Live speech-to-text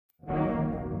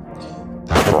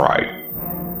right.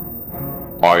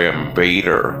 I am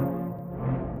Vader.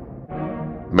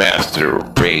 Master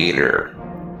Vader.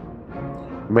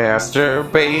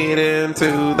 Masturbating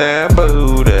to that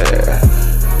booty.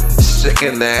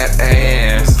 Shaking that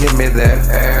ass. Give me that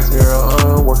ass,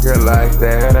 girl. Work it like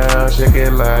that. Shake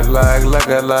it like.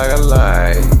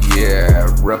 Yeah,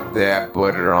 rub that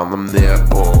butter on them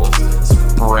nipples.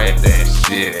 Spread that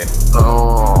shit.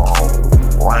 Oh,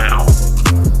 wow.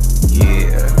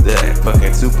 Yeah, that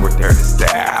fucking super dirty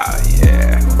style.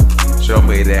 Yeah. Show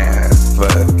me that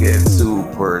fucking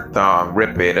super thong.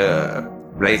 Rip it up.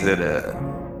 Blaze it up.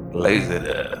 Blaze it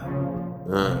up.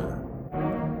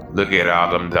 Look at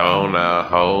all them donut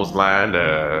hoes lined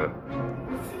up.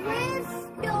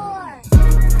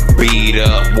 Beat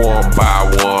up one by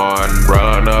one.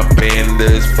 Run up in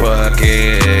this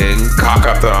fucking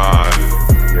cockathon.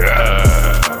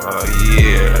 Yeah.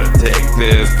 Take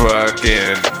this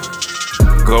fucking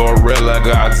Gorilla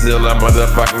Godzilla,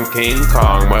 motherfucking King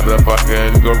Kong,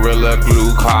 motherfucking Gorilla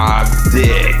Glue Cod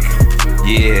dick.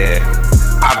 Yeah,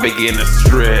 I begin to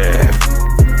strip.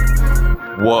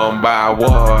 One by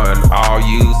one, all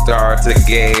you start to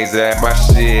gaze at my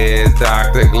shit,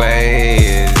 Dr.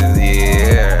 Glaze.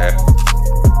 Yeah,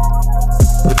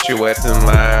 put your ass in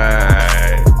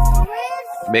line,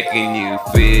 making you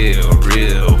feel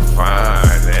real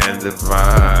fine and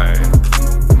divine.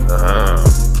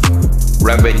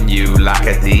 Rubbing you like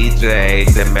a DJ,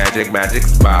 the magic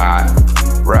spot,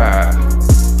 right?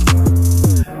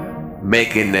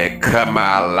 Making it come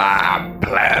alive,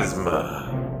 plasma.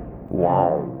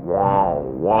 Wow.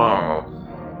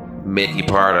 Make you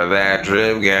part of that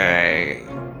drip gang.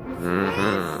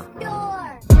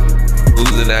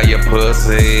 Oozing out your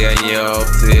pussy and your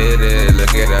titty.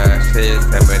 Look at that shit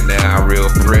coming out real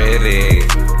pretty.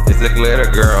 It's the glitter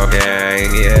girl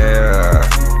gang, yeah.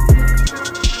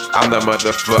 I'm the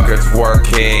motherfucker twerk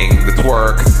king, the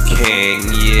twerk king,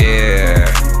 yeah.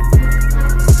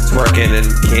 Twerking and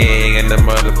king in the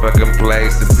motherfucking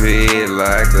place to be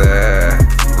like that.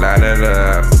 Light it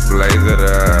up, blaze it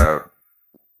up.